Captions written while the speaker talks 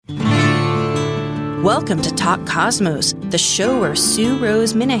Welcome to Talk Cosmos, the show where Sue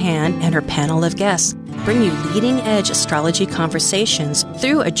Rose Minahan and her panel of guests bring you leading-edge astrology conversations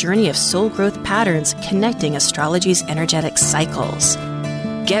through a journey of soul growth patterns connecting astrology's energetic cycles.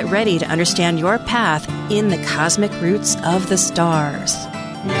 Get ready to understand your path in the cosmic roots of the stars.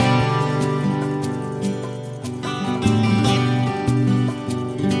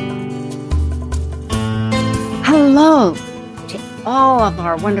 Hello to all of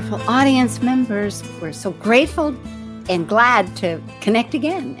our wonderful audience members. We're so grateful and glad to connect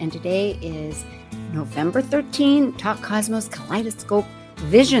again. And today is November 13, Talk Cosmos Kaleidoscope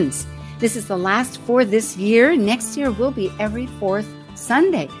Visions. This is the last for this year. Next year will be every fourth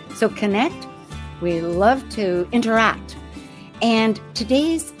Sunday. So connect. We love to interact. And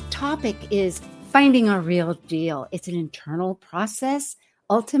today's topic is finding our real deal. It's an internal process.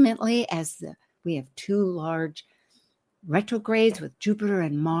 Ultimately, we have two large retrogrades with Jupiter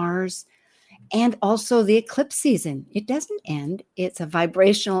and Mars, and also the eclipse season. It doesn't end. It's a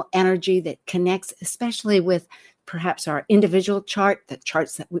vibrational energy that connects, especially with perhaps our individual chart, the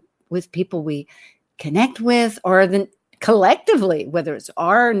charts that with people we connect with, or then collectively, whether it's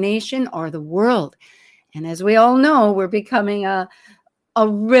our nation or the world. And as we all know, we're becoming a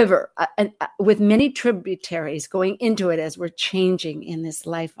river with many tributaries going into it as we're changing in this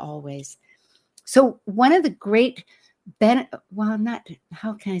life always. So one of the great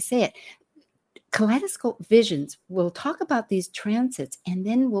how can I say it? Kaleidoscope Visions, we'll talk about these transits, and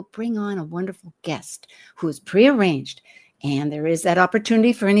then we'll bring on a wonderful guest who is prearranged. And there is that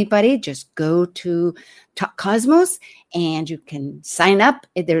opportunity for anybody. Just go to Talk Cosmos and you can sign up.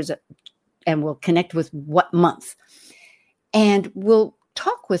 And we'll connect with what month. And we'll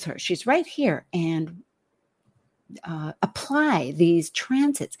talk with her. She's right here. And apply these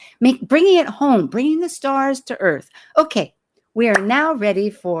transits, bringing it home, bringing the stars to Earth. Okay, we are now ready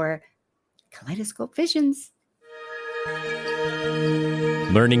for Kaleidoscope Visions.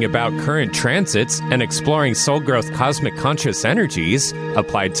 Learning about current transits and exploring soul growth cosmic conscious energies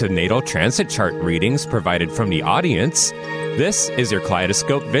applied to natal transit chart readings provided from the audience. This is your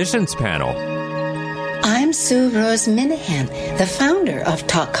Kaleidoscope Visions panel. I'm Sue Rose Minahan, the founder of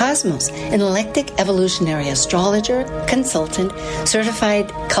Talk Cosmos, an eclectic evolutionary astrologer, consultant, certified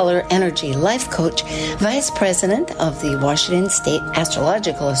color energy life coach, vice president of the Washington State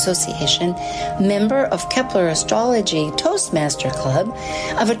Astrological Association, member of Kepler Astrology Toastmaster Club,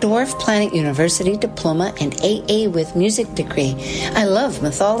 of a Dwarf Planet University diploma and AA with music degree. I love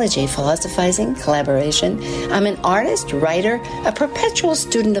mythology, philosophizing, collaboration. I'm an artist, writer, a perpetual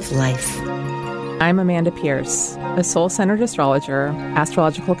student of life. I'm Amanda Pierce, a soul-centered astrologer,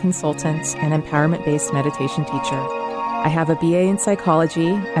 astrological consultant, and empowerment-based meditation teacher. I have a BA in psychology,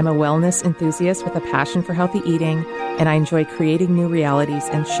 I'm a wellness enthusiast with a passion for healthy eating, and I enjoy creating new realities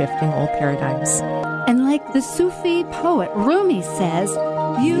and shifting old paradigms. And like the Sufi poet Rumi says,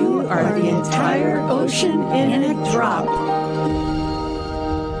 you are the entire ocean in a drop.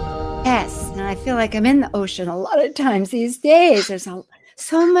 Yes, and I feel like I'm in the ocean a lot of times these days. There's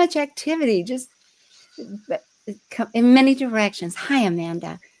so much activity, just in many directions. Hi,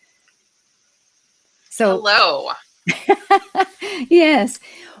 Amanda. Hello. Yes.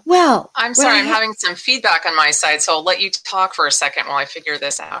 Well, I'm sorry, I'm having some feedback on my side, so I'll let you talk for a second while I figure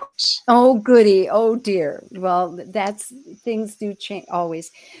this out. Oh, goody. Oh, dear. Well, things do change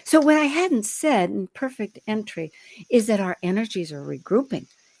always. So what I hadn't said in perfect entry is that our energies are regrouping,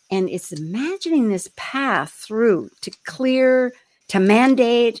 and it's imagining this path through to clear, to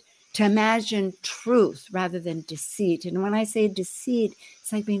mandate, to imagine truth rather than deceit. And when I say deceit,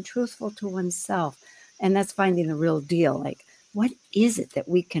 it's like being truthful to oneself. And that's finding the real deal. Like, what is it that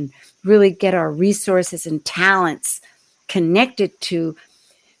we can really get our resources and talents connected to?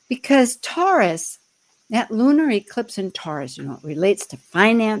 Because Taurus, that lunar eclipse in Taurus, it relates to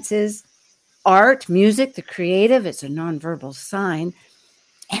finances, art, music, the creative. It's a nonverbal sign.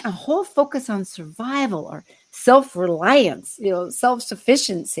 And a whole focus on survival or self-reliance,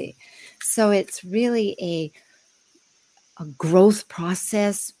 self-sufficiency. So it's really a growth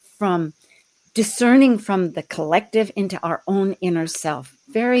process from discerning from the collective into our own inner self.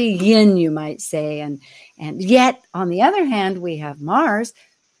 Very yin, you might say. And yet, on the other hand, we have Mars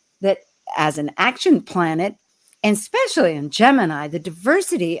that as an action planet, and especially in Gemini, the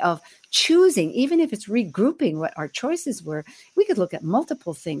diversity of choosing, even if it's regrouping what our choices were, we could look at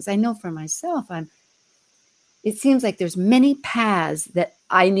multiple things. I know for myself, it seems like there's many paths that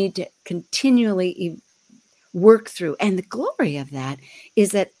I need to continually work through. And the glory of that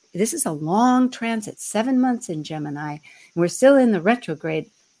is that this is a long transit, 7 months in Gemini. And we're still in the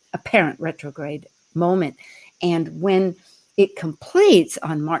apparent retrograde moment. And when it completes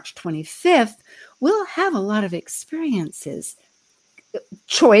on March 25th, we'll have a lot of experiences,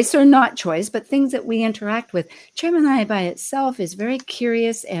 choice or not choice, but things that we interact with. Gemini by itself is very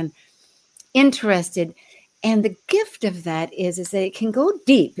curious and interested. And the gift of that is that it can go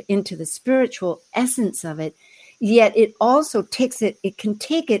deep into the spiritual essence of it, yet it also it can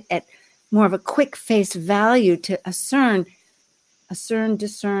take it at more of a quick face value to discern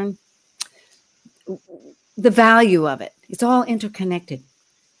the value of it. It's all interconnected.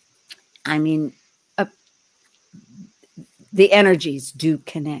 I mean, the energies do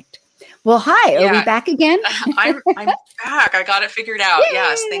connect. Well, hi, are we back again? I'm back. I got it figured out. Yay!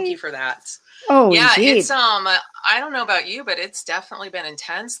 Yes, thank you for that. Oh, yeah, indeed. It's I don't know about you, but it's definitely been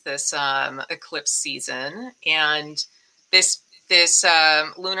intense this eclipse season, and this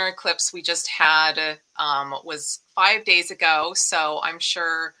lunar eclipse we just had was 5 days ago. So I'm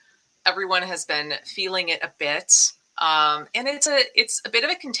sure everyone has been feeling it a bit, and it's a bit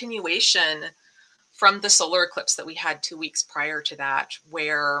of a continuation from the solar eclipse that we had 2 weeks prior to that,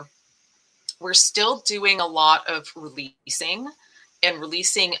 where we're still doing a lot of releasing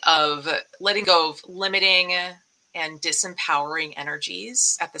of letting go of limiting and disempowering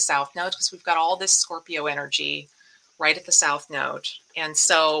energies at the South Node, because we've got all this Scorpio energy right at the South Node. And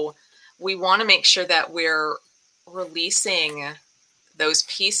so we want to make sure that we're releasing those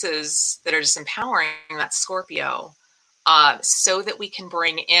pieces that are disempowering that Scorpio, so that we can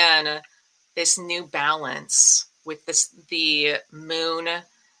bring in this new balance with the moon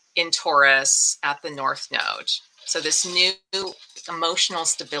in Taurus at the North Node. So this new emotional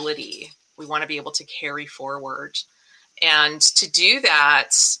stability we want to be able to carry forward. And to do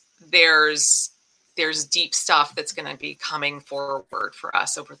that, there's deep stuff that's going to be coming forward for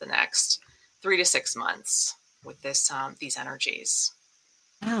us over the next 3 to 6 months with these energies.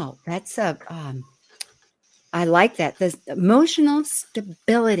 Wow, that's I like that. The emotional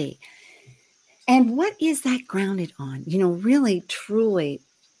stability. And what is that grounded on? Really, truly,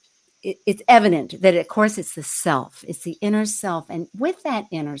 it's evident that, of course, it's the self. It's the inner self. And with that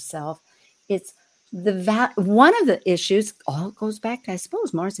inner self, it's one of the issues, all goes back to, I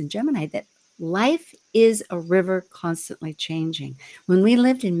suppose, Mars and Gemini, that life is a river constantly changing. When we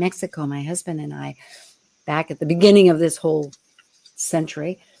lived in Mexico, my husband and I, back at the beginning of this whole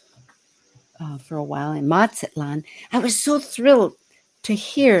century, for a while in Mazatlan, I was so thrilled to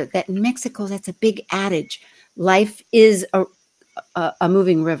hear that in Mexico, that's a big adage. Life is a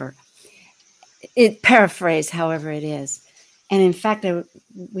moving river. It paraphrased, however it is. And in fact,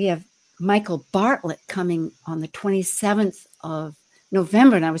 we have Michael Bartlett coming on the 27th of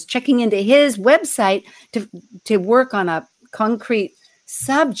November. And I was checking into his website to work on a concrete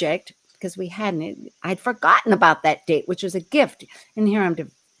subject, because I'd forgotten about that date, which was a gift. And here I'm,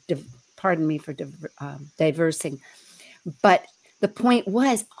 pardon me for diversing. But the point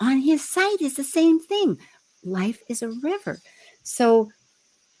was, on his site is the same thing. Life is a river. So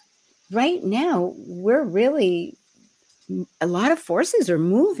right now, we're really, a lot of forces are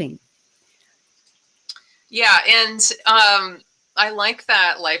moving. Yeah, and I like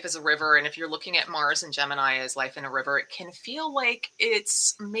that life is a river. And if you're looking at Mars and Gemini as life in a river, it can feel like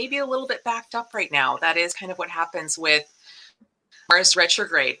it's maybe a little bit backed up right now. That is kind of what happens with Mars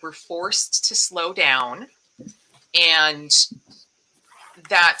retrograde. We're forced to slow down, and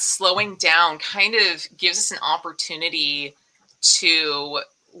that slowing down kind of gives us an opportunity to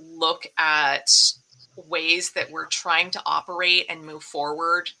look at ways that we're trying to operate and move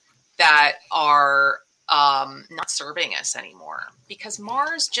forward that are not serving us anymore. Because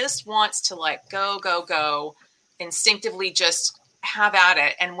Mars just wants to go, instinctively just have at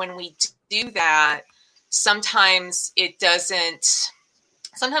it. And when we do that, sometimes we're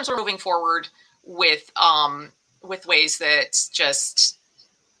moving forward with ways that just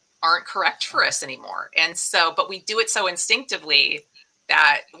aren't correct for us anymore. And so, but we do it so instinctived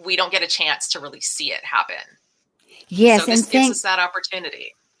that we don't get a chance to really see it happen. Yes. So this gives us that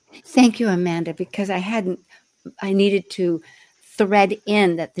opportunity. Thank you, Amanda, because I needed to thread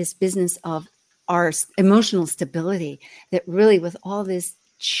in that this business of our emotional stability, that really with all this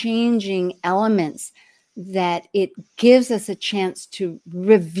changing elements, that it gives us a chance to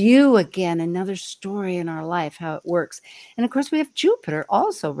review again another story in our life, how it works. And of course, we have Jupiter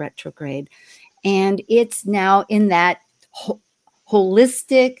also retrograde, and it's now in that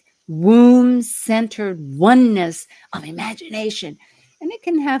holistic, womb-centered oneness of imagination. And it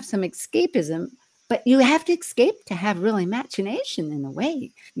can have some escapism, but you have to escape to have real imagination in a way.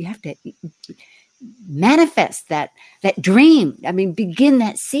 You have to manifest that dream. I mean, begin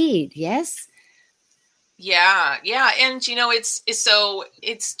that seed, yes? Yeah, yeah, and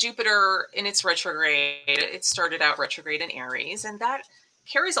it's Jupiter in its retrograde. It started out retrograde in Aries, and that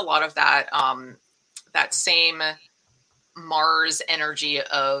carries a lot of that same Mars energy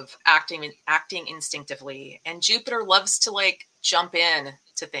of acting instinctively. And Jupiter loves to like jump in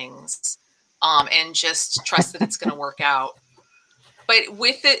to things, and just trust that it's going to work out. But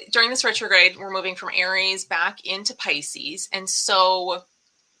with it during this retrograde, we're moving from Aries back into Pisces, and so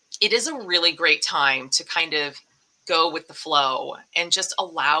it is a really great time to kind of go with the flow and just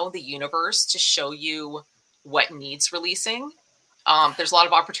allow the universe to show you what needs releasing. There's a lot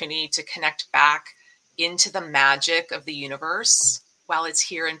of opportunity to connect back into the magic of the universe while it's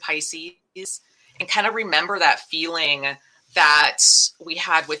here in Pisces, and kind of remember that feeling that we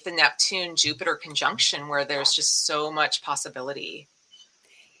had with the Neptune-Jupiter conjunction, where there's just so much possibility.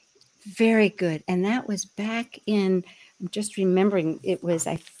 Very good. And that was back in, I'm just remembering, it was,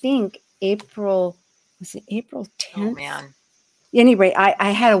 I think, April 10th? Oh, man. Anyway, I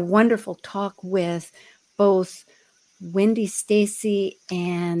had a wonderful talk with both Wendy Stacy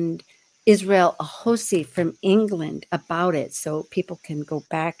and Israel Ahosi from England about it. So people can go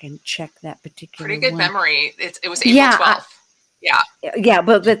back and check that particular Pretty good one. memory. It was April 12th. Yeah,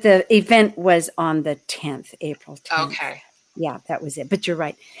 but the event was on the 10th, April 10th. Okay. Yeah, that was it. But you're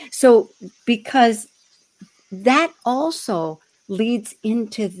right. So because that also leads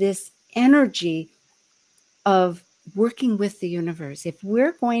into this energy of working with the universe. If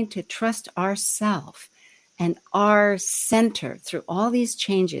we're going to trust ourselves and our center through all these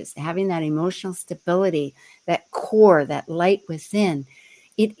changes, having that emotional stability, that core, that light within,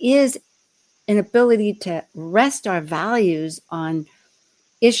 it is an ability to rest our values on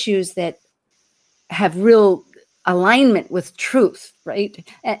issues that have real alignment with truth, right?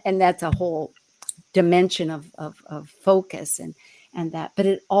 And that's a whole dimension of focus and that. But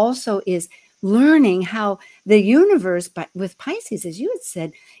it also is learning how the universe, with Pisces, as you had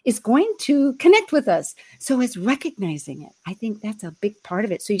said, is going to connect with us. So it's recognizing it. I think that's a big part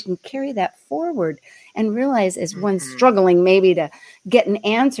of it. So you can carry that forward and realize, as one's struggling maybe to get an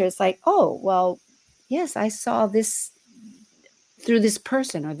answer, it's like, oh, well, yes, I saw this through this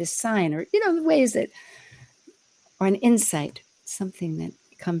person or this sign, or, the ways that, or an insight, something that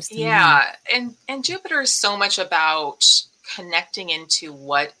comes to mind. And Jupiter is so much about connecting into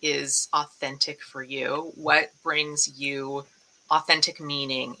what is authentic for you, what brings you authentic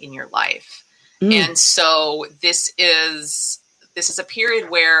meaning in your life. And so this is a period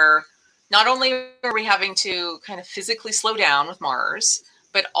where not only are we having to kind of physically slow down with Mars,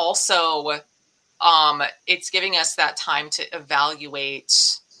 but also it's giving us that time to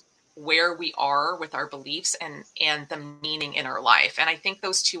evaluate where we are with our beliefs and the meaning in our life. And I think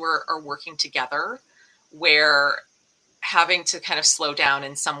those two are working together, where having to kind of slow down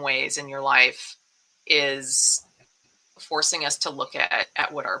in some ways in your life is forcing us to look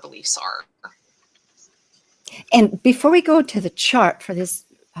at what our beliefs are. And before we go to the chart for this,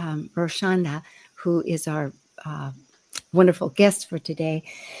 Roshanda, who is our wonderful guest for today,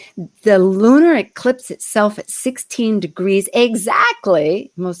 the lunar eclipse itself at 16 degrees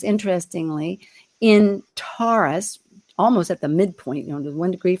exactly, most interestingly, in Taurus, almost at the midpoint,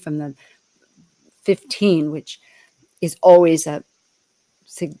 1 degree from the 15, which is always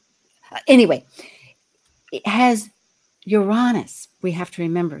anyway, it has Uranus, we have to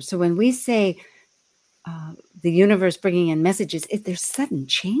remember. So when we say the universe bringing in messages, if there's sudden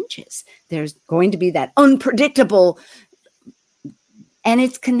changes, there's going to be that unpredictable, and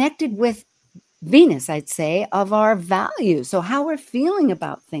it's connected with Venus, I'd say, of our values. So how we're feeling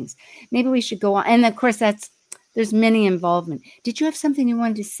about things. Maybe we should go on. And of course, there's many involvement. Did you have something you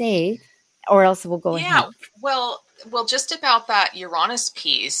wanted to say, or else we'll go ahead? Well, just about that Uranus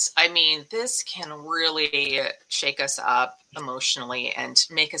piece, I mean, this can really shake us up emotionally and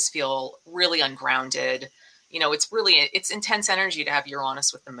make us feel really ungrounded. It's intense energy to have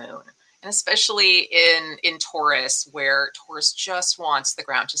Uranus with the moon. And especially in Taurus, where Taurus just wants the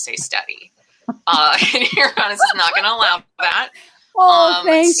ground to stay steady. And Uranus is not going to allow that. Oh,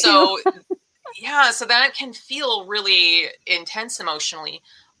 thank you. So that can feel really intense emotionally,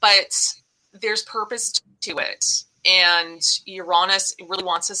 but there's purpose to it. And Uranus really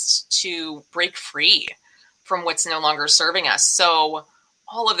wants us to break free from what's no longer serving us. So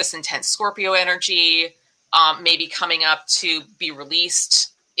all of this intense Scorpio energy may be coming up to be released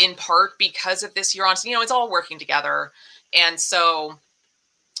in part because of this Uranus. It's all working together. And so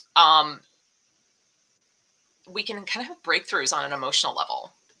we can kind of have breakthroughs on an emotional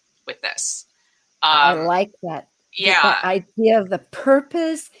level with this. I like that. Yeah. The idea of the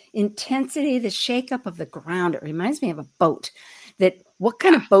purpose, intensity, the shakeup of the ground. It reminds me of a boat that What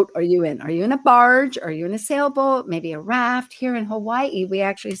kind of boat are you in? Are you in a barge? Are you in a sailboat? Maybe a raft? Here in Hawaii, we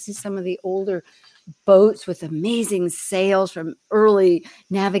actually see some of the older boats with amazing sails from early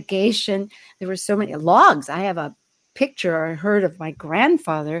navigation. There were so many logs. I have a picture I heard of my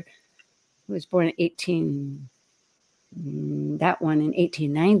grandfather, who was born in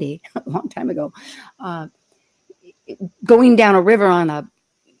 1890, a long time ago, going down a river on a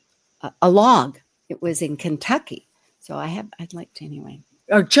log. It was in Kentucky. So I'd like to anyway.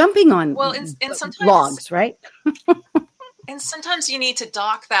 Or jumping on and sometimes, logs, right? And sometimes you need to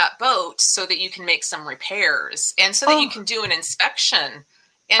dock that boat so that you can make some repairs and so that you can do an inspection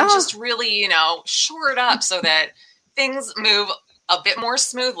and just really, shore it up so that things move a bit more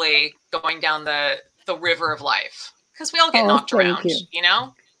smoothly going down the river of life. Because we all get knocked around, we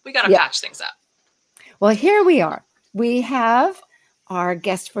got to patch things up. Well, here we are. We have our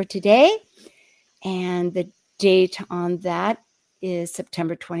guest for today, and the date on that is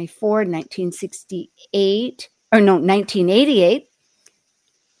September 24, 1988, 1988,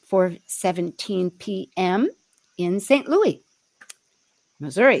 4:17 p.m. in St. Louis,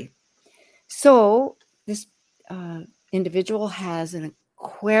 Missouri. So this individual has an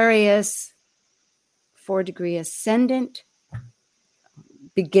Aquarius 4-degree ascendant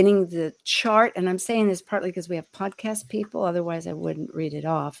beginning the chart. And I'm saying this partly because we have podcast people. Otherwise, I wouldn't read it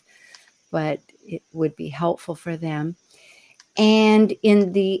off, but it would be helpful for them. And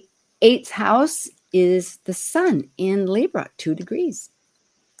in the 8th house is the sun in Libra, 2 degrees.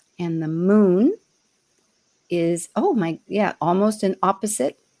 And the moon is, almost an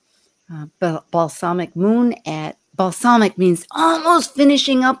opposite. Balsamic moon at, balsamic means almost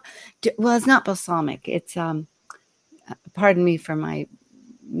finishing up. Well, it's not balsamic. It's, pardon me for my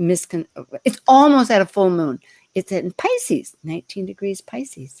it's almost at a full moon. It's in Pisces, 19 degrees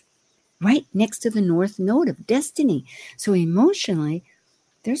Pisces, right next to the north node of destiny. So emotionally,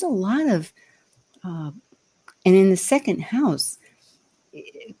 there's a lot of, and in the 2nd house,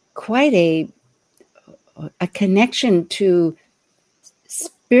 quite a connection to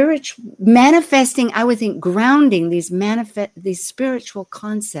spiritual manifesting. I would think grounding these spiritual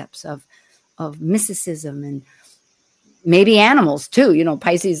concepts of mysticism and maybe animals too.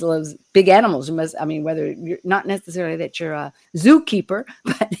 Pisces loves big animals. Whether you're not necessarily that you're a zookeeper,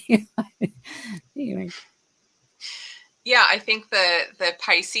 but anyway. Yeah, I think the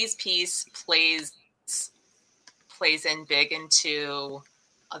Pisces piece plays in big into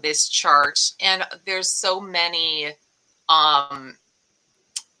this chart, and there's so many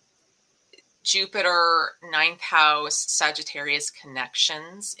Jupiter 9th house Sagittarius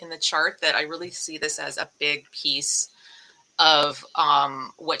connections in the chart that I really see this as a big piece of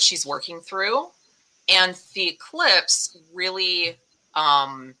what she's working through. And the eclipse really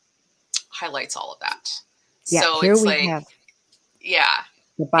highlights all of that. Yeah, so here it's we have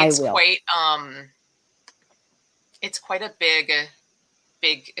the bi-wheel. It's quite a big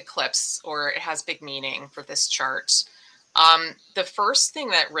eclipse, or it has big meaning for this chart. The first thing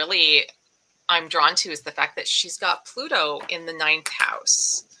that really I'm drawn to is the fact that she's got Pluto in the 9th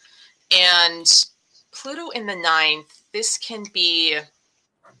house. And Pluto in the 9th, this can be,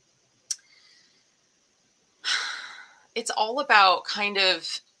 it's all about kind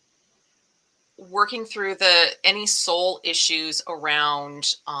of working through any soul issues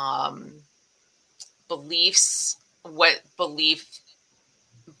around beliefs, what belief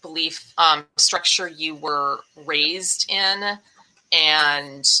structure you were raised in,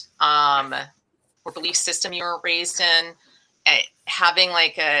 and or belief system you were raised in, having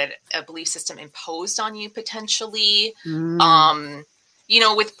like a belief system imposed on you potentially.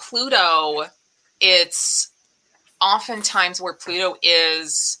 With Pluto, it's oftentimes where Pluto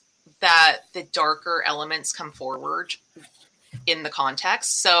is that the darker elements come forward in the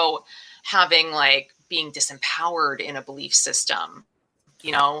context. So having like being disempowered in a belief system,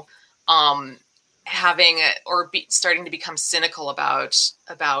 having starting to become cynical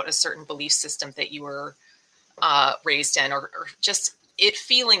about a certain belief system that you were raised in, or just it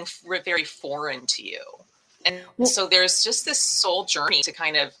feeling very foreign to you. And so there's just this soul journey to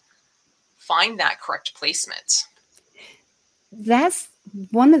kind of find that correct placement. That's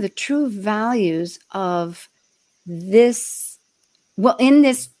one of the true values of this. Well, in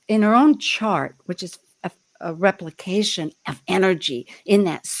her own chart, which is a replication of energy in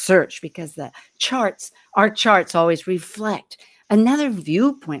that search, because our charts always reflect another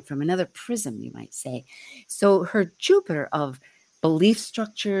viewpoint from another prism, you might say. So her Jupiter of belief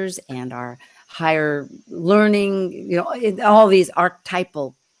structures and our higher learning, all these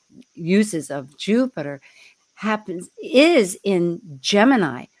archetypal uses of Jupiter is in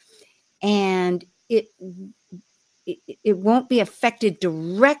Gemini, and it won't be affected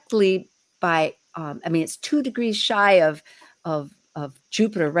directly by, it's 2 degrees shy of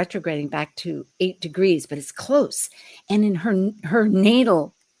Jupiter retrograding back to 8 degrees, but it's close. And in her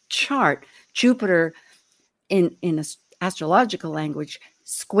natal chart, Jupiter in astrological language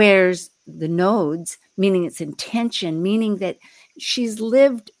squares the nodes, meaning it's intention, meaning that she's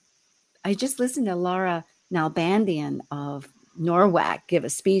lived. I just listened to Laura Nalbandian of NORWAC give a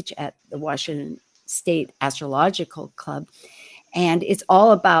speech at the Washington State Astrological Club. And it's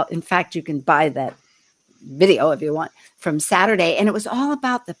all about, in fact, you can buy that video if you want from Saturday. And it was all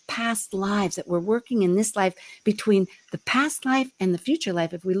about the past lives that we're working in this life between the past life and the future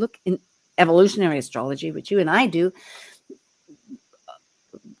life. If we look in evolutionary astrology, which you and I do,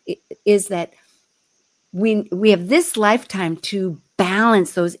 is that we have this lifetime to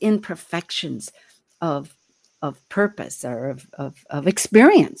balance those imperfections of purpose or of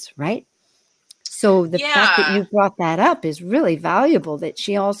experience, right? So the fact that you brought that up is really valuable, that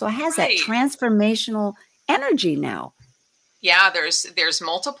she also has that transformational energy now. Yeah, there's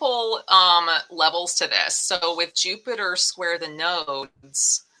multiple levels to this. So with Jupiter square the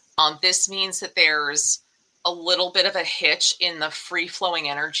nodes, this means that there's a little bit of a hitch in the free-flowing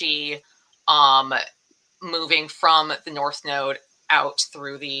energy moving from the north node out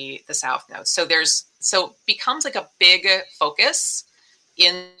through the south node. So it becomes like a big focus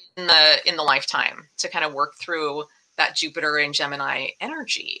in the lifetime to kind of work through that Jupiter and Gemini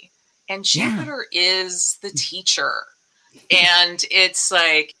energy. And Jupiter is the teacher. And it's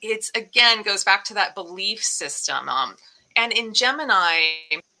again goes back to that belief system. And in Gemini,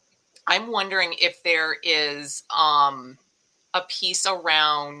 I'm wondering if there is a piece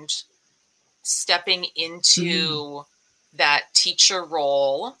around stepping into that teacher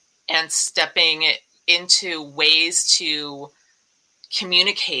role and stepping into ways to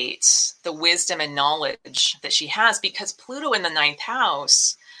communicate the wisdom and knowledge that she has, because Pluto in the 9th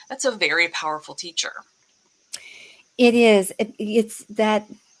house, that's a very powerful teacher. It is. It's that,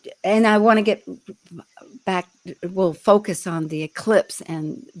 and I want to get back, we'll focus on the eclipse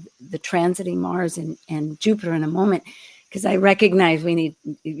and the transiting Mars and Jupiter in a moment, because I recognize we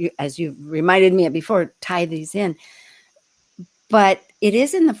need, as you've reminded me of before, tie these in. But it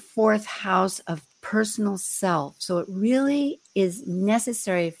is in the 4th house of personal self. So it really is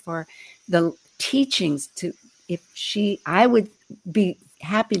necessary for the teachings to, I would be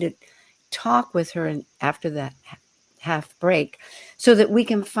happy to talk with her after that half break so that we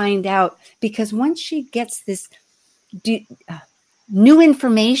can find out, because once she gets this new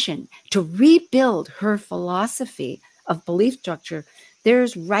information to rebuild her philosophy of belief structure,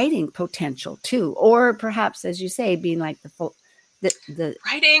 there's writing potential too, or perhaps, as you say, being like the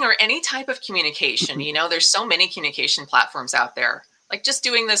writing or any type of communication. There's so many communication platforms out there. Like just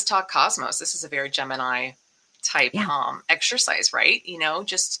doing this Talk Cosmos, this is a very Gemini type exercise, right?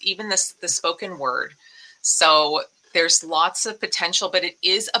 Just even the spoken word. So there's lots of potential, but it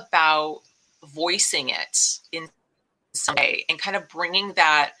is about voicing it in some way and kind of bringing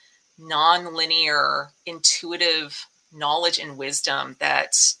that non-linear, intuitive knowledge and wisdom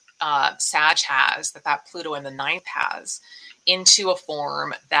that Sag has, that Pluto in the 9th has, into a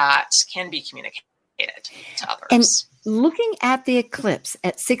form that can be communicated to others. And looking at the eclipse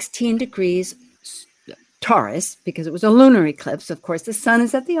at 16 degrees Taurus, because it was a lunar eclipse, of course, the sun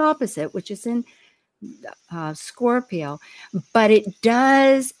is at the opposite, which is in Scorpio, but it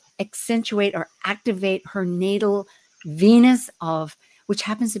does accentuate or activate her natal Venus which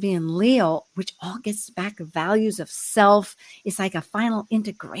happens to be in Leo, which all gets back to values of self. It's like a final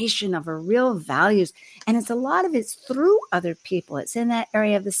integration of her real values. And it's a lot of it's through other people. It's in that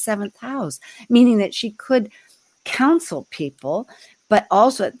area of the 7th house, meaning that she could counsel people, but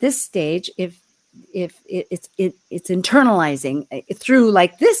also at this stage, if it's internalizing through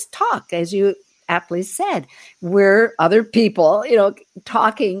like this talk, as you aptly said, we're other people,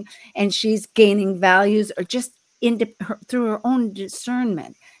 talking, and she's gaining values or just through her own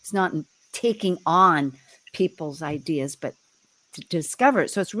discernment. It's not taking on people's ideas, but to discover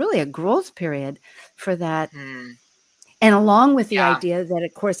it. So it's really a growth period for that. And along with the idea that,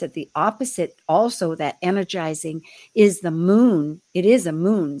 of course, at the opposite, also that energizing is the moon. It is a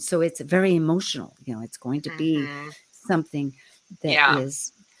moon. So it's very emotional. It's going to be something that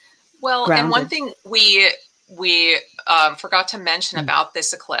is well, grounded. And one thing we forgot to mention about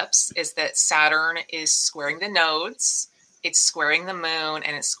this eclipse is that Saturn is squaring the nodes, it's squaring the moon,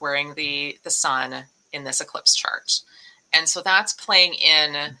 and it's squaring the sun in this eclipse chart. And so that's playing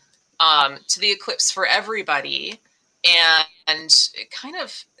in to the eclipse for everybody. And it kind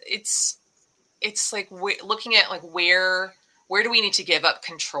of, it's like looking at like where do we need to give up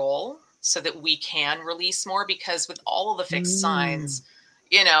control so that we can release more, because with all of the fixed signs,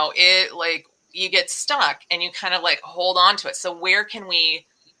 you know, it like you get stuck and you kind of like hold on to it. So where can we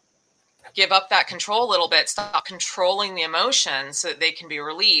give up that control a little bit, stop controlling the emotions so that they can be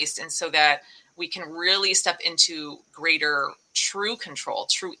released, and so that we can really step into greater true control,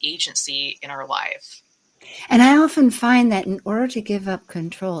 true agency in our life. And I often find that in order to give up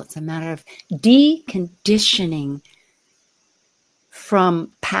control, it's a matter of deconditioning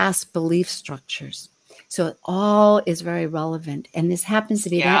from past belief structures. So it all is very relevant. And this happens to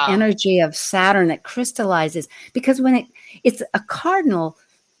be that energy of Saturn that crystallizes, because when it's a cardinal,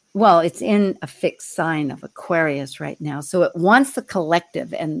 well, it's in a fixed sign of Aquarius right now. So it wants the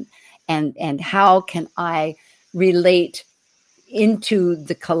collective and how can I relate into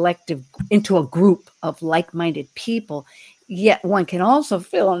the collective, into a group of like-minded people. Yet one can also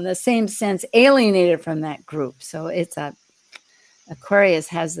feel in the same sense alienated from that group. So it's Aquarius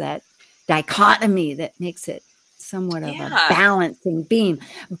has that dichotomy that makes it somewhat of a balancing beam.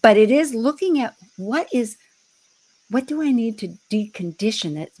 But it is looking at what do I need to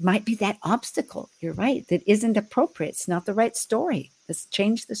decondition that might be that obstacle. You're right. That isn't appropriate. It's not the right story. Let's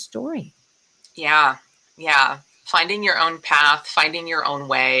change the story. Yeah. Yeah. Finding your own path, finding your own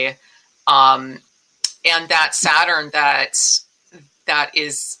way. And that Saturn that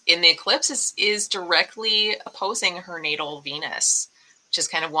is in the eclipse is directly opposing her natal Venus, which is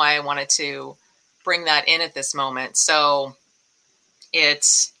kind of why I wanted to bring that in at this moment. So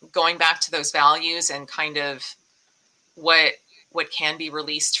it's going back to those values and kind of what can be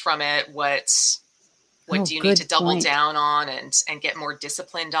released from it, what do you need to double down on and get more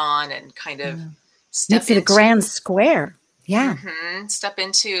disciplined on, and kind of step into a grand square. Yeah. Step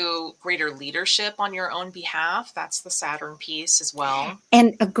into greater leadership on your own behalf. That's the Saturn piece as well.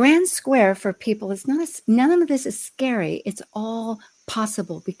 And a grand square for people is none of this is scary. It's all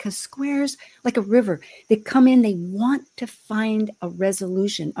possible, because squares, like a river, they come in, they want to find a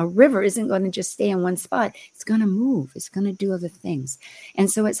resolution. A river isn't going to just stay in one spot. It's going to move. It's going to do other things.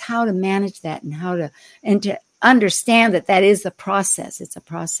 And so it's how to manage that and to understand that is the process. It's a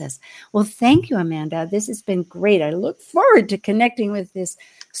process. Well, thank you, Amanda. This has been great. I look forward to connecting with this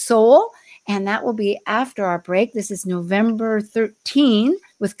soul, and that will be after our break. This is November 13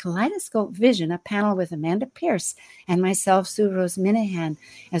 with Kaleidoscope Vision, a panel with Amanda Pierce and myself, Sue Rose Minahan,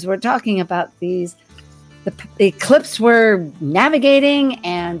 as we're talking about the eclipse we're navigating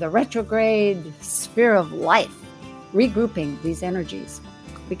and the retrograde sphere of life, regrouping these energies.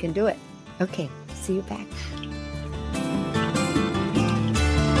 We can do it. Okay, see you back.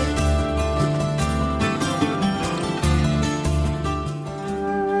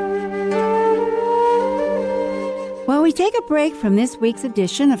 While we take a break from this week's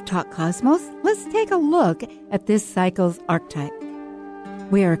edition of Talk Cosmos, let's take a look at this cycle's archetype.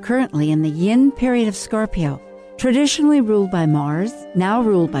 We are currently in the yin period of Scorpio, traditionally ruled by Mars, now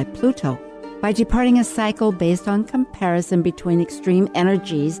ruled by Pluto. By departing a cycle based on comparison between extreme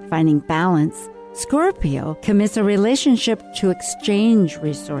energies, finding balance, Scorpio commits a relationship to exchange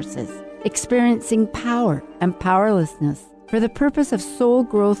resources, experiencing power and powerlessness for the purpose of soul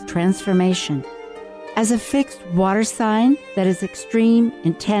growth transformation. As a fixed water sign that is extreme,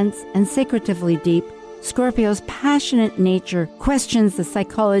 intense, and secretively deep, Scorpio's passionate nature questions the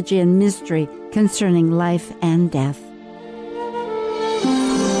psychology and mystery concerning life and death.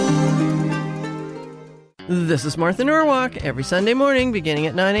 This is Martha Norwalk. Every Sunday morning, beginning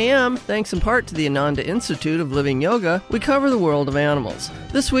at 9 a.m., thanks in part to the Ananda Institute of Living Yoga, we cover the world of animals.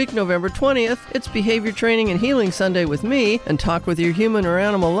 This week, November 20th, it's Behavior Training and Healing Sunday with me, and Talk with Your Human or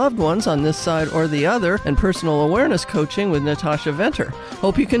Animal Loved Ones on this side or the other, and Personal Awareness Coaching with Natasha Venter.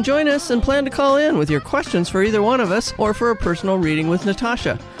 Hope you can join us and plan to call in with your questions for either one of us or for a personal reading with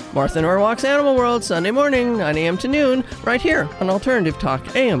Natasha. Martha Norwalk's Animal World, Sunday morning, 9 a.m. to noon, right here on Alternative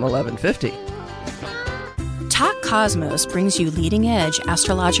Talk, AM 1150. Talk Cosmos brings you leading-edge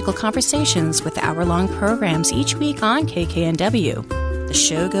astrological conversations with hour-long programs each week on KKNW. The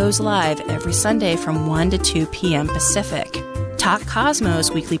show goes live every Sunday from 1 to 2 p.m. Pacific. Talk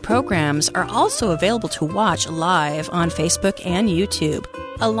Cosmos weekly programs are also available to watch live on Facebook and YouTube,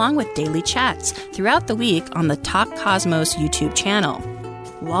 along with daily chats throughout the week on the Talk Cosmos YouTube channel.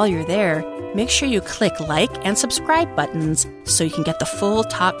 While you're there, make sure you click like and subscribe buttons so you can get the full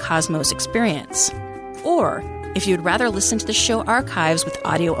Talk Cosmos experience. Or, if you'd rather listen to the show archives with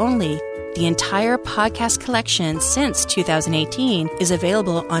audio only, the entire podcast collection since 2018 is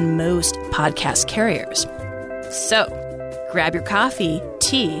available on most podcast carriers. So, grab your coffee,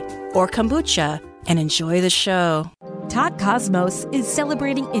 tea, or kombucha and enjoy the show. Talk Cosmos is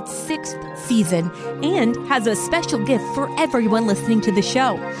celebrating its 6th season and has a special gift for everyone listening to the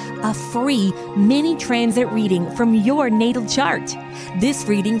show, a free mini transit reading from your natal chart. This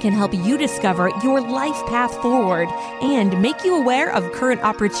reading can help you discover your life path forward and make you aware of current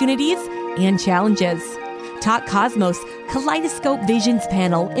opportunities and challenges. Talk Cosmos Kaleidoscope Visions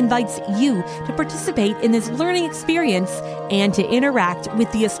panel invites you to participate in this learning experience and to interact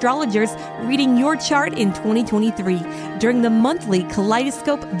with the astrologers reading your chart in 2023 during the monthly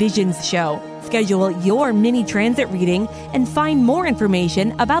Kaleidoscope Visions show. Schedule your mini transit reading and find more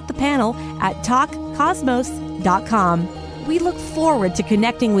information about the panel at talkcosmos.com. We look forward to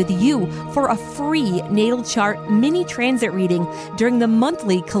connecting with you for a free natal chart mini transit reading during the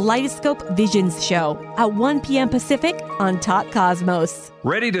monthly Kaleidoscope Visions show at 1 p.m. Pacific on Talk Cosmos.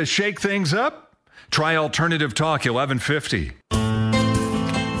 Ready to shake things up? Try Alternative Talk 1150.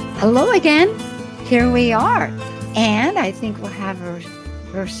 Hello again. Here we are. And I think we'll have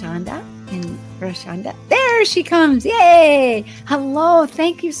Roshanda. And Roshanda, there she comes. Yay. Hello.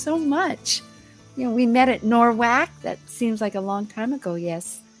 Thank you so much. You know, we met at NORWAC. That seems like a long time ago.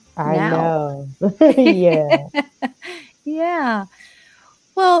 Yes. I know. Yeah. Yeah.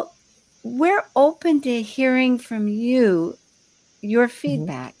 Well, we're open to hearing from you, your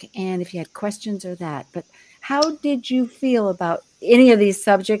feedback, and if you had questions or that. But how did you feel about any of these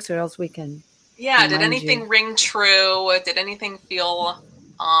subjects, or else we can? Yeah. Did anything ring true? Did anything feel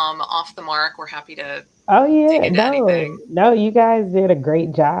off the mark? We're happy to. Oh yeah, no, you guys did a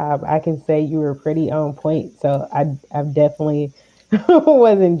great job. I can say you were pretty on point. So I definitely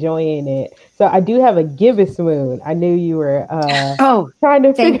was enjoying it. So I do have a gibbous moon. I knew you were trying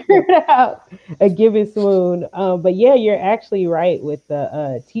to figure it out. A gibbous moon. But yeah, you're actually right with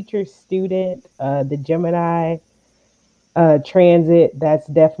the teacher student, the Gemini transit. That's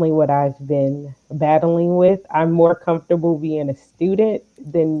definitely what I've been battling with. I'm more comfortable being a student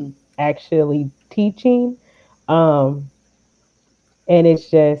than actually teaching. And it's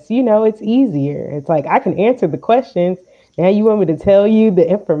just, it's easier. It's like I can answer the questions. Now you want me to tell you the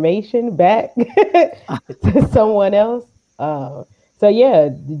information back to someone else. So yeah,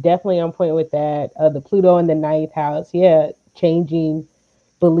 definitely on point with that. The Pluto in the 9th house. Yeah. Changing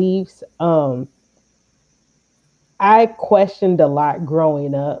beliefs. I questioned a lot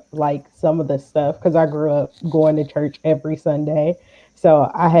growing up, like some of the stuff, because I grew up going to church every Sunday. So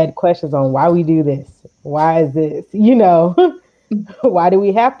I had questions on why we do this. Why is this? Why do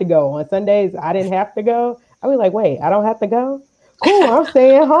we have to go? On Sundays, I didn't have to go. I was like, wait, I don't have to go? Cool, I'm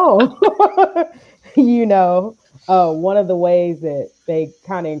staying home. One of the ways that they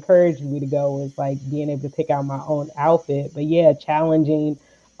kind of encouraged me to go was like being able to pick out my own outfit. But yeah, challenging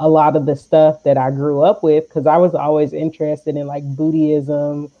a lot of the stuff that I grew up with, because I was always interested in like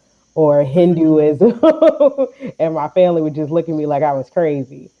Buddhism or Hinduism, and my family would just look at me like I was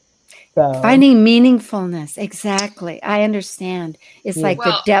crazy. So finding meaningfulness, exactly. I understand. It's like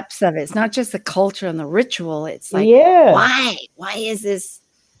the depths of it. It's not just the culture and the ritual. It's like, why? Why is this?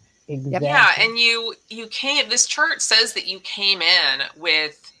 Exactly. Yeah, and you came. This chart says that you came in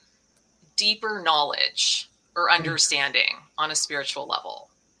with deeper knowledge or understanding on a spiritual level,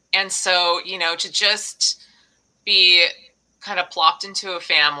 and so to just be kind of plopped into a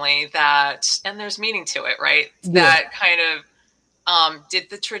family and there's meaning to it, right? Yeah. That kind of did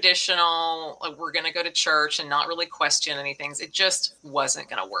the traditional, we're going to go to church and not really question anything. It just wasn't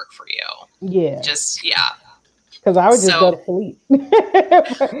going to work for you. Yeah. Because I would just go to sleep.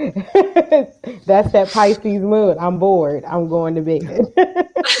 That's that Pisces moon. I'm bored. I'm going to bed.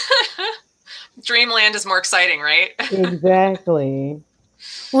 Dreamland is more exciting, right? Exactly.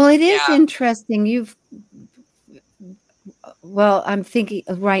 Well, it is interesting. I'm thinking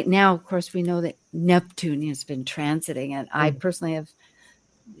right now, of course, we know that Neptune has been transiting, and I personally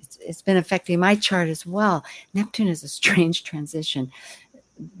it's been affecting my chart as well. Neptune is a strange transition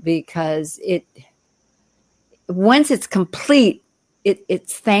because once it's complete,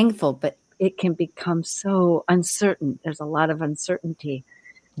 it's thankful, but it can become so uncertain. There's a lot of uncertainty.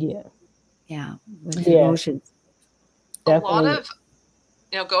 Yeah. Yeah. With emotions. Definitely. A lot of,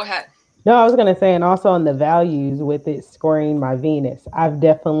 go ahead. No, I was going to say, and also on the values with it scoring my Venus, I've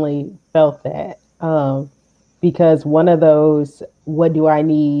definitely felt that because one of those, what do I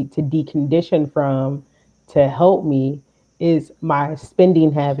need to decondition from to help me is my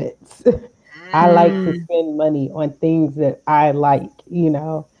spending habits. I like to spend money on things that I like,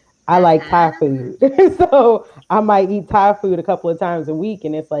 I like Thai food. So I might eat Thai food a couple of times a week.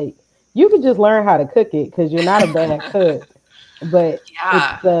 And it's like, you could just learn how to cook it because you're not a bad cook. But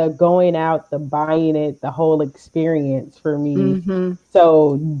it's the going out, the buying it, the whole experience for me. Mm-hmm.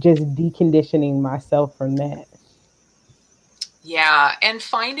 So just deconditioning myself from that. Yeah. And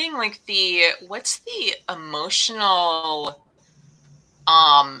finding like what's the emotional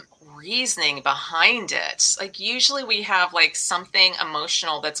reasoning behind it? Like usually we have like something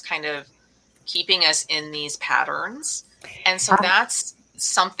emotional that's kind of keeping us in these patterns. And so that's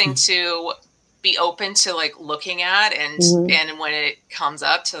something to be open to like looking at and when it comes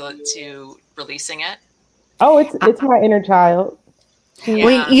up to releasing it. Oh, it's my inner child.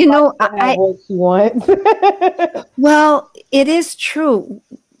 Well, you know, what she wants. Well, it is true.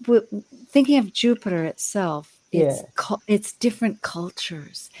 Thinking of Jupiter itself, it's different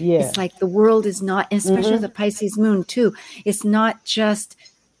cultures. Yeah. It's like the world is not, especially the Pisces moon too. It's not just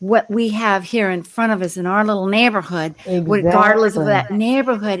what we have here in front of us in our little neighborhood. Exactly. Regardless of that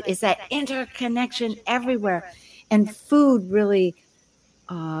neighborhood, is that interconnection everywhere. And food really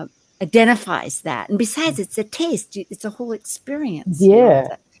identifies that. And besides, it's a taste. It's a whole experience. Yeah. You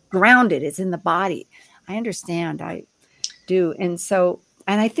know, it's grounded. It's in the body. I understand. I do. And so,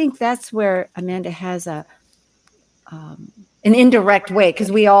 and I think that's where Amanda has an indirect way,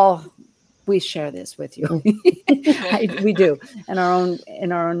 because we share this with you. We do in our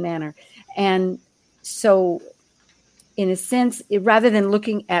own manner. And so in a sense, rather than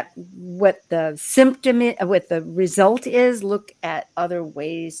looking at what the symptom is, what the result is, look at other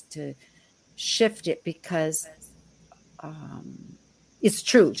ways to shift it, because it's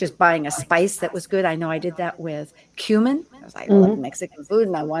true. Just buying a spice that was good. I know I did that with cumin. I was like, I love Mexican food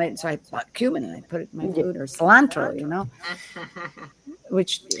and I wanted it. So I bought cumin and I put it in my food, or cilantro, you know,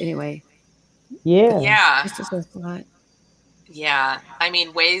 which anyway. Yeah. It's just a lot. Yeah. I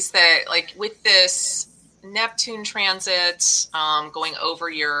mean, ways that like with this Neptune transit going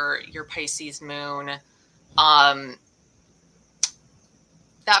over your Pisces moon, that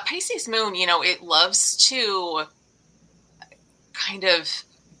Pisces moon, you know, it loves to kind of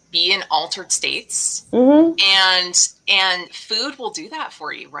be in altered states, and food will do that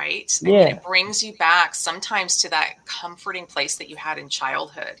for you, right? I mean, it brings you back sometimes to that comforting place that you had in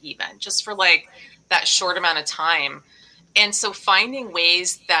childhood, even just for like that short amount of time. And so finding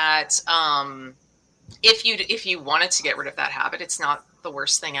ways that if you wanted to get rid of that habit, it's not the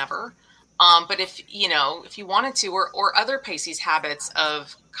worst thing ever. But if you wanted to, or other Pisces habits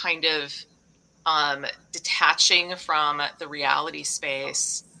of kind of detaching from the reality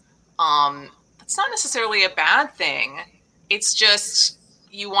space, that's not necessarily a bad thing. It's just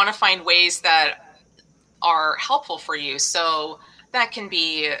you want to find ways that are helpful for you. So that can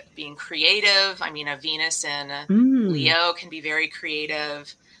be being creative. I mean, a Venus in Leo can be very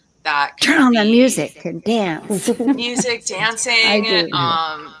creative. That can turn on the music and dance. Music, dancing,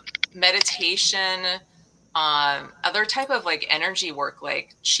 meditation, other type of like energy work,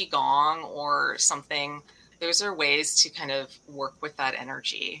 like Qigong or something. Those are ways to kind of work with that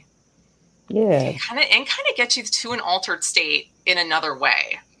energy. Yeah. And kind of get you to an altered state in another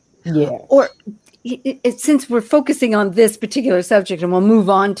way. Yeah. Or since we're focusing on this particular subject, and we'll move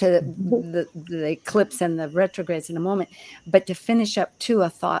on to the eclipse and the retrogrades in a moment, but to finish up too, a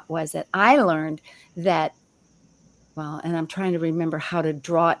thought was that I learned that, well, and I'm trying to remember how to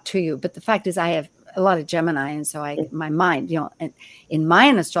draw it to you, but the fact is I have a lot of Gemini, and so my mind, you know, and in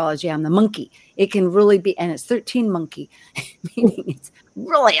Mayan astrology, I'm the monkey. It can really be, and it's 13 monkey, meaning it's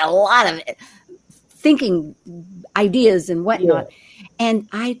really a lot of it, thinking ideas and whatnot. Yeah. And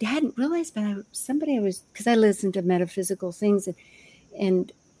I hadn't realized, but because I listened to metaphysical things,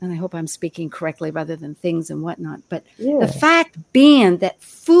 and I hope I'm speaking correctly rather than things and whatnot. But the fact being that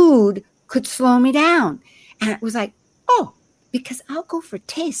food could slow me down. And it was like, oh, because I'll go for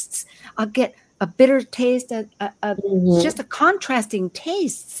tastes. I'll get a bitter taste, just a contrasting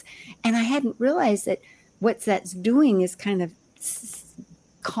tastes. And I hadn't realized that what that's doing is kind of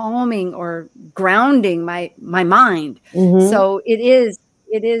calming or grounding my mind. So it is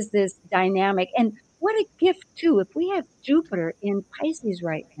this dynamic. And what a gift too, if we have Jupiter in Pisces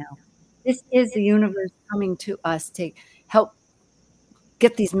right now. This is the universe coming to us to help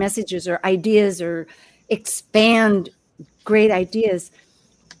get these messages or ideas or expand great ideas.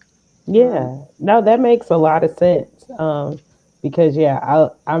 Yeah, no, that makes a lot of sense. Because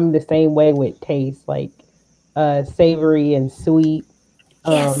I'm the same way with taste, like savory and sweet.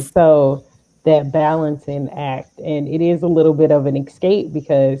 So that balancing act, and it is a little bit of an escape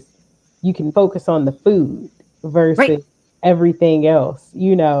because you can focus on the food versus everything else,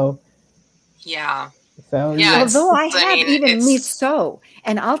 you know. Yeah. So yeah, although I have even miso,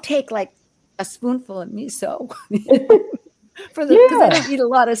 and I'll take like a spoonful of miso because I don't eat a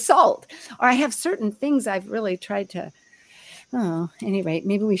lot of salt, or I have certain things I've really tried to. Oh, anyway,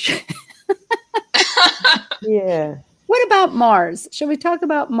 maybe we should. Yeah. What about Mars? Shall we talk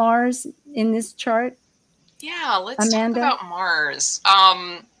about Mars in this chart? Yeah, let's Amanda? talk about Mars.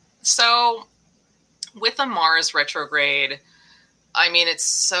 So with a Mars retrograde, I mean, it's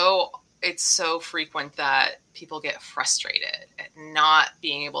so frequent that people get frustrated at not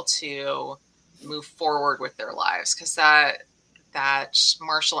being able to move forward with their lives, because that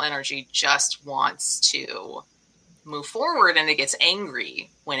martial energy just wants to move forward, and it gets angry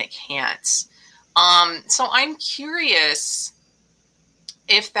when it can't. So I'm curious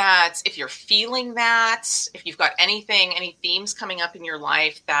if you're feeling that, if you've got any themes coming up in your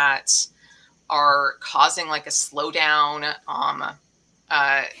life that are causing like a slowdown,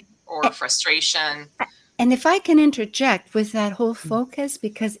 or frustration. And if I can interject with that whole focus,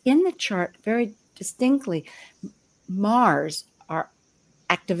 because in the chart very distinctly, Mars, our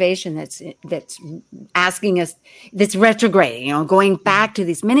activation that's asking us, that's retrograde, going back to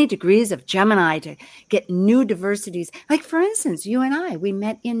these many degrees of Gemini to get new diversities. Like, for instance, you and I, we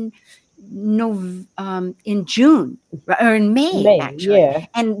met in June or in May actually. Yeah.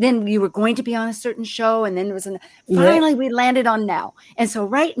 And then you were going to be on a certain show, and then there was finally we landed on now. And so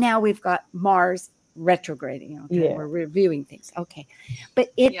right now we've got Mars retrograding. Okay, we're reviewing things. Okay.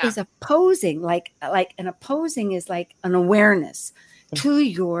 But it is opposing, like an opposing is like an awareness to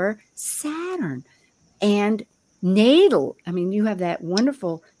your Saturn and natal. I mean, you have that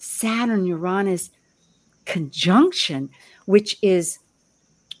wonderful Saturn-Uranus conjunction, which is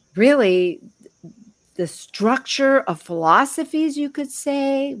really the structure of philosophies, you could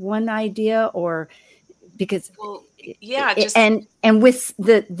say, one idea, or because and with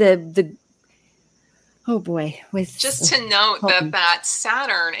the oh boy, with just to note that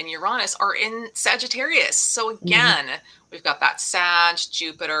Saturn and Uranus are in Sagittarius. So again, we've got that Sag,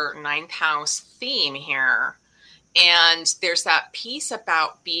 Jupiter, 9th house theme here. And there's that piece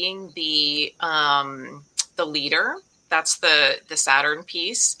about being the leader. That's the Saturn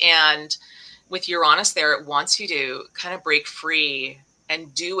piece. And with Uranus there, it wants you to kind of break free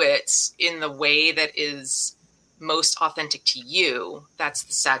and do it in the way that is most authentic to you. That's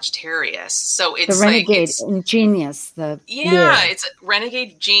the Sagittarius. So it's the renegade genius. It's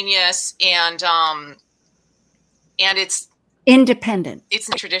renegade genius, and it's independent. It's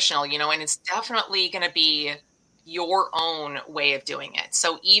traditional, and it's definitely going to be your own way of doing it.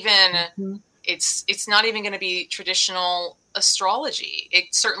 So even it's not even going to be traditional astrology.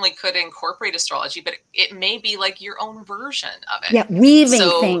 It certainly could incorporate astrology, but it may be like your own version of it. Yeah, weaving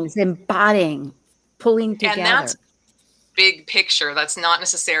things, embodying, pulling together. And that's big picture. That's not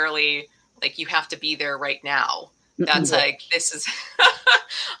necessarily like you have to be there right now. That's like, this is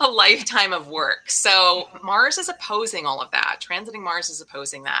a lifetime of work. So Mars is opposing all of that. Transiting Mars is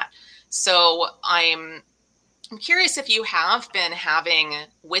opposing that. So I'm curious if you have been having,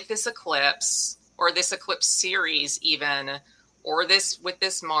 with this eclipse or this eclipse series even, or with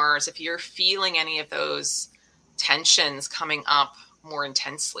this Mars, if you're feeling any of those tensions coming up more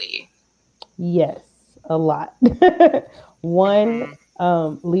intensely. Yes, a lot. One,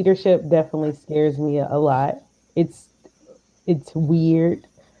 leadership definitely scares me a lot. It's weird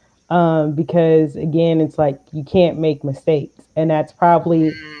because, again, it's like you can't make mistakes. And that's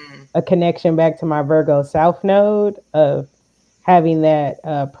probably a connection back to my Virgo South Node of having that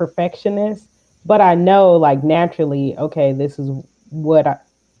perfectionist. But I know, like, naturally, okay, this is what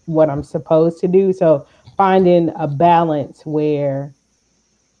I'm supposed to do. So finding a balance where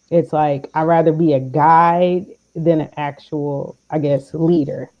it's like I'd rather be a guide than an actual, I guess,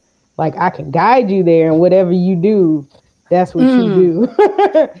 leader. Like, I can guide you there, and whatever you do, that's what you do.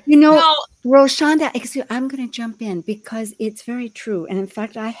 Roshanda, I'm going to jump in because it's very true. And in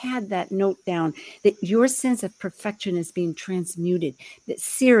fact, I had that note down that your sense of perfection is being transmuted. That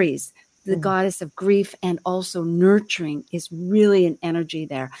Ceres, the goddess of grief and also nurturing, is really an energy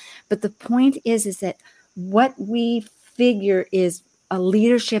there. But the point is that what we figure is a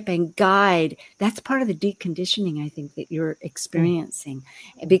leadership and guide, that's part of the deconditioning, I think, that you're experiencing,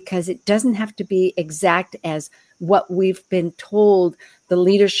 because it doesn't have to be exact as what we've been told the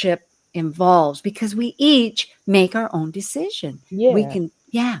leadership involves, because we each make our own decision. We can,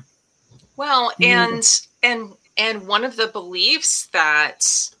 Well, and one of the beliefs that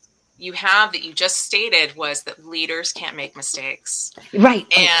you have that you just stated was that leaders can't make mistakes. Right.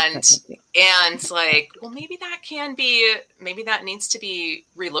 And like, well, maybe that needs to be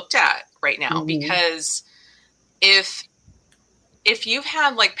relooked at right now, because if you've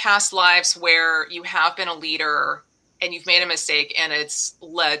had like past lives where you have been a leader and you've made a mistake and it's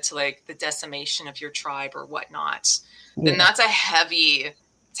led to like the decimation of your tribe or whatnot, then that's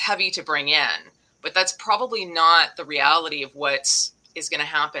it's heavy to bring in, but that's probably not the reality of what is going to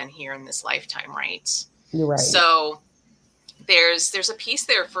happen here in this lifetime, right? You're right. So there's a piece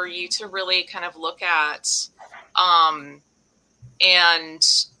there for you to really kind of look at, and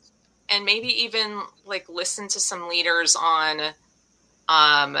maybe even like listen to some leaders on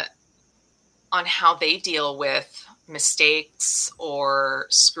how they deal with mistakes or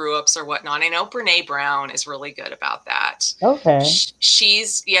screw ups or whatnot. I know Brene Brown is really good about that. Okay. She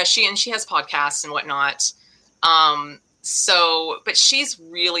has podcasts and whatnot. But she's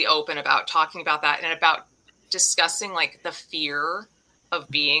really open about talking about that and about discussing like the fear of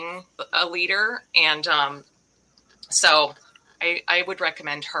being a leader. And, so I would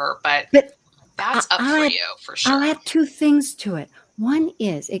recommend her, but that's up for you for sure. I'll add two things to it. One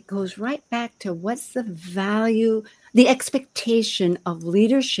is it goes right back to what's the value, the expectation of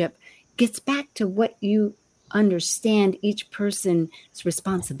leadership gets back to what you understand each person's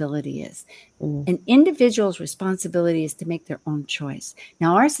responsibility is. An individual's responsibility is to make their own choice.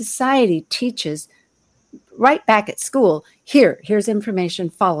 Now, our society teaches right back at school, here's information,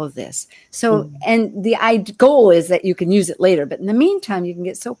 follow this. So, and the goal is that you can use it later. But in the meantime, you can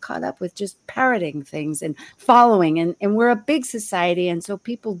get so caught up with just parroting things and following. And we're a big society. And so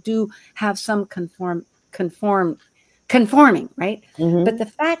people do have some conforming, right? But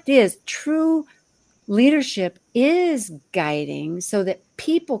the fact is, true leadership is guiding so that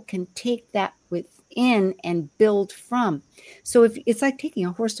people can take that within and build from. So if it's like taking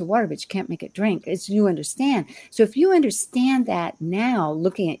a horse to water, but you can't make it drink, as you understand. So if you understand that now,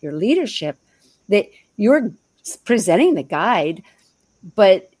 looking at your leadership, that you're presenting the guide,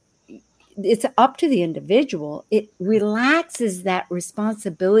 but it's up to the individual. It relaxes that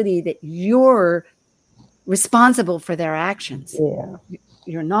responsibility that you're responsible for their actions. Yeah.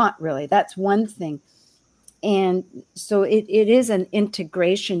 You're not really. That's one thing. And so it is an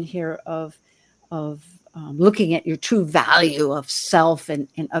integration here of looking at your true value of self and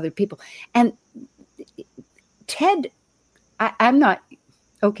other people. And TED, I'm not,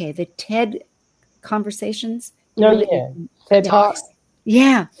 okay, the TED conversations. TED Talks.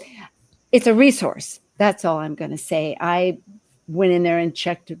 Yeah, it's a resource. That's all I'm going to say. I went in there and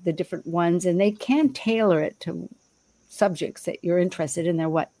checked the different ones, and they can tailor it to subjects that you're interested in.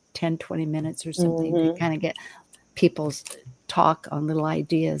 They're 10, 20 minutes or something to kind of get people's talk on little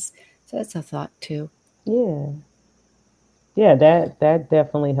ideas. So that's a thought too. Yeah, that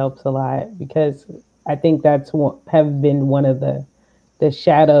definitely helps a lot, because I think that's have been one of the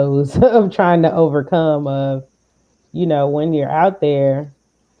shadows of trying to overcome of, when you're out there,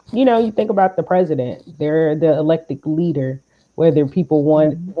 you think about the president, they're the elected leader, whether people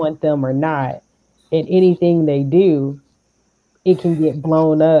want them or not, and anything they do, it can get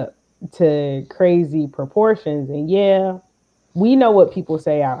blown up to crazy proportions. And we know what people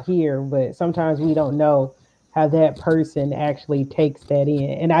say out here, but sometimes we don't know how that person actually takes that in.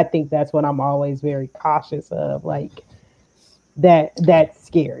 And I think that's what I'm always very cautious of, like that's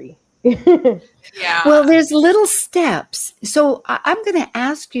scary. Yeah. Well, there's little steps. So I'm going to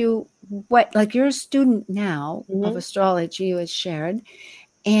ask you what, like you're a student now of astrology, you had shared,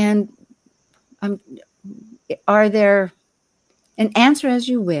 and are there, and answer as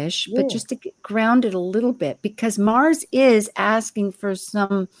you wish, but just to get grounded a little bit, because Mars is asking for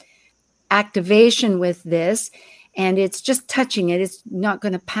some activation with this, and it's just touching it. It's not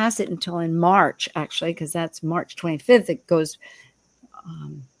going to pass it until in March, actually, because that's March 25th. It goes,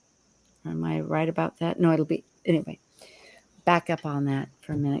 am I right about that? No, it'll be, anyway, back up on that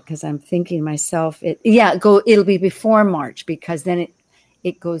for a minute, because I'm thinking to myself, it'll be before March, because then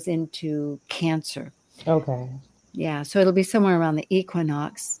it goes into Cancer. Okay. Yeah, so it'll be somewhere around the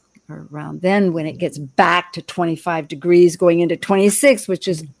equinox, or around then when it gets back to 25 degrees going into 26, which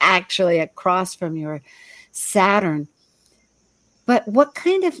is actually across from your Saturn. But what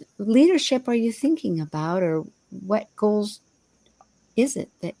kind of leadership are you thinking about, or what goals is it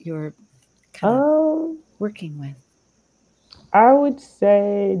that you're kind of working with? I would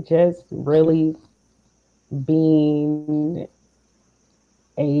say just really being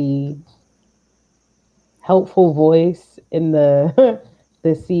a helpful voice in the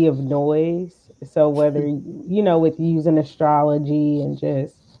sea of noise. So whether, with using astrology and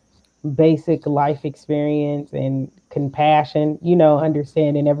just basic life experience and compassion,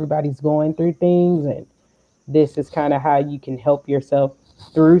 understanding everybody's going through things, and this is kind of how you can help yourself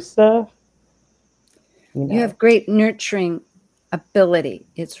through stuff. You have great nurturing ability.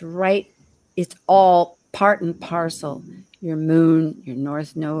 It's all part and parcel. Your moon, your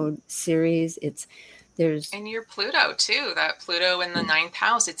North Node series, and your Pluto too, that Pluto in the 9th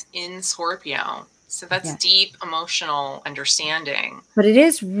house, it's in Scorpio. So that's deep emotional understanding. But it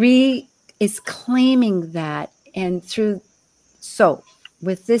is claiming that. And so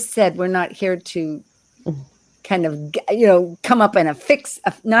with this said, we're not here to kind of, come up in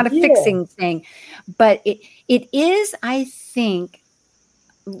not a fixing thing, but it is, I think,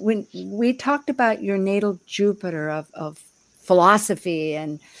 when we talked about your natal Jupiter of philosophy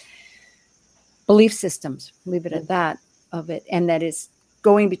and belief systems, leave it at that, of it, and that is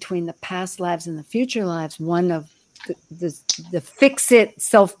going between the past lives and the future lives, one of the fix-it,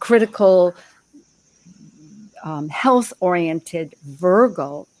 self-critical, health-oriented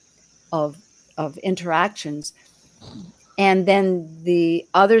Virgo of interactions, and then the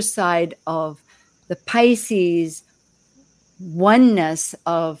other side of the Pisces oneness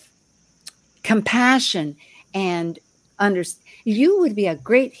of compassion and you would be a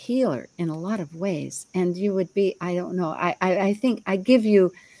great healer in a lot of ways, and you would be, I don't know, I think I give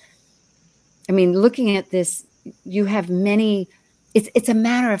you, looking at this, you have many, it's a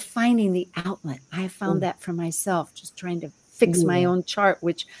matter of finding the outlet. I have found that for myself, just trying to fix my own chart,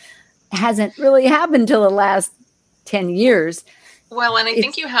 which hasn't really happened till the last 10 years. Well, and I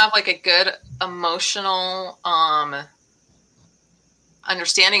think you have like a good emotional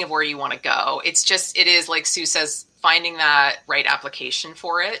understanding of where you want to go. It is like Sue says, finding that right application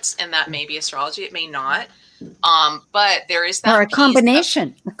for it. And that may be astrology, it may not. But there is that, or a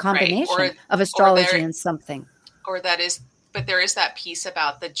combination of astrology and something. But there is that piece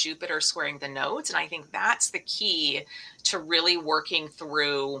about the Jupiter squaring the nodes. And I think that's the key to really working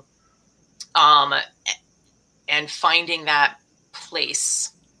through and finding that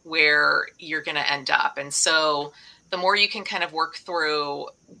place where you're going to end up. And so the more you can kind of work through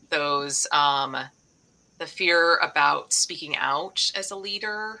those, the fear about speaking out as a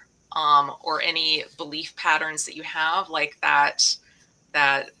leader, or any belief patterns that you have, like that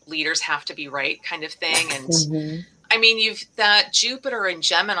leaders have to be right kind of thing. And that Jupiter in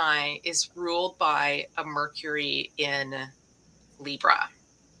Gemini is ruled by a Mercury in Libra.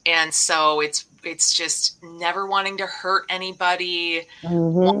 And so it's just never wanting to hurt anybody,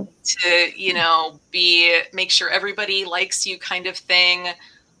 wanting to, make sure everybody likes you kind of thing.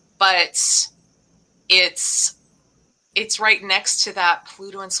 But it's right next to that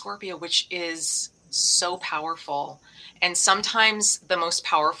Pluto and Scorpio, which is so powerful. And sometimes the most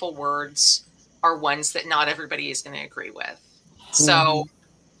powerful words are ones that not everybody is going to agree with. So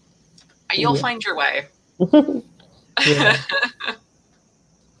you'll find your way.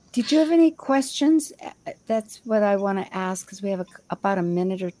 Did you have any questions? That's what I want to ask, because we have about a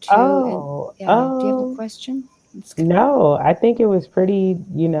minute or two. Do you have a question? No, I think it was pretty,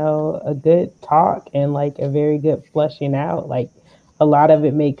 a good talk and like a very good fleshing out. Like a lot of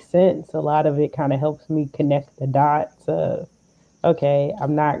it makes sense. A lot of it kind of helps me connect the dots of, okay,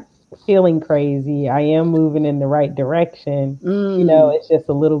 I'm not feeling crazy. I am moving in the right direction. It's just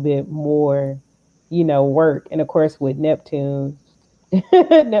a little bit more, work. And of course with Neptune,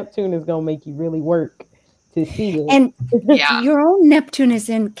 Neptune is going to make you really work to see it. And your own Neptune is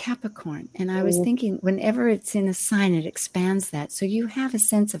in Capricorn. And I was thinking, whenever it's in a sign, it expands that. So you have a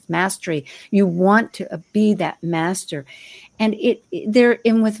sense of mastery. You want to be that master. And they're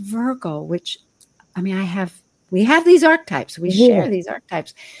in with Virgo, which, we have these archetypes. We share these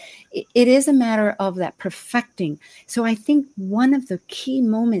archetypes. It is a matter of that perfecting. So I think one of the key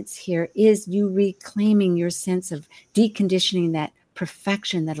moments here is you reclaiming your sense of deconditioning that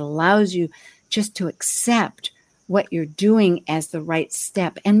perfection that allows you just to accept what you're doing as the right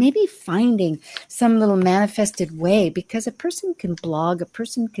step, and maybe finding some little manifested way, because a person can blog, a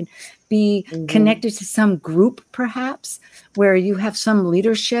person can be connected to some group, perhaps, where you have some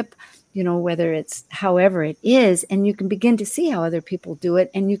leadership, whether it's however it is, and you can begin to see how other people do it,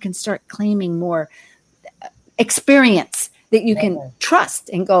 and you can start claiming more experience that you can trust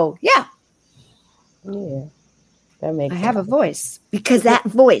and go, that makes sense. I have a voice, because that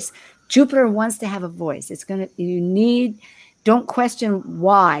voice, Jupiter wants to have a voice. Don't question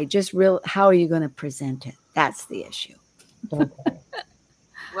why, just how are you going to present it? That's the issue. Okay.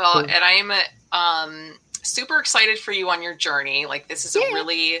 Well, and I am super excited for you on your journey. Like, this is a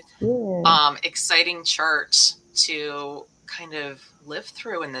really exciting chart to kind of live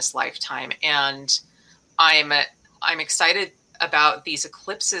through in this lifetime. And I'm excited about these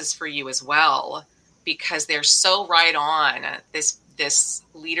eclipses for you as well, because they're so right on this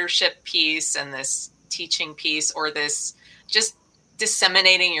leadership piece and this teaching piece, or this just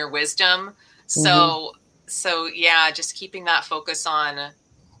disseminating your wisdom. So just keeping that focus on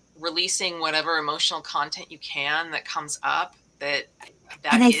releasing whatever emotional content you can that comes up that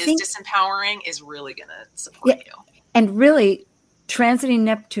is disempowering is really going to support you. And really transiting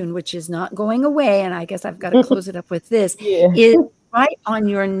Neptune, which is not going away, and I guess I've got to close it up with this, right on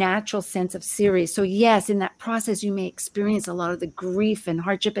your natural sense of Ceres. So yes, in that process, you may experience a lot of the grief and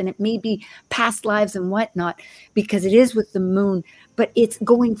hardship, and it may be past lives and whatnot, because it is with the moon, but it's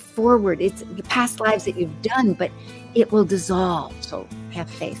going forward. It's the past lives that you've done, but it will dissolve. So have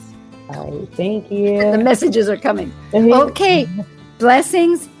faith. All right, thank you. The messages are coming. Okay,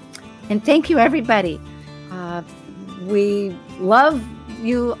 blessings, and thank you, everybody. We love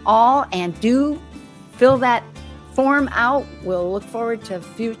you all, and do fill that form out. We'll look forward to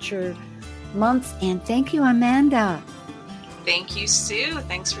future months, and thank you, Amanda. Thank you, Sue.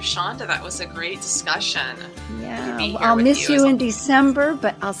 Thanks for Shonda. That was a great discussion. Yeah, I'll miss you in December,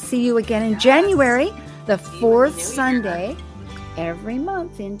 but I'll see you again in January, the fourth Sunday every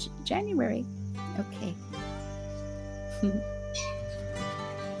month in January. Okay.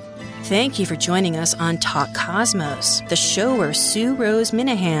 Thank you for joining us on Talk Cosmos, the show where Sue Rose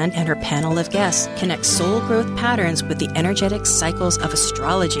Minahan and her panel of guests connect soul growth patterns with the energetic cycles of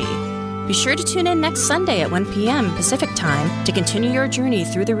astrology. Be sure to tune in next Sunday at 1 p.m. Pacific Time to continue your journey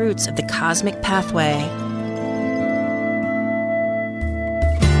through the roots of the cosmic pathway.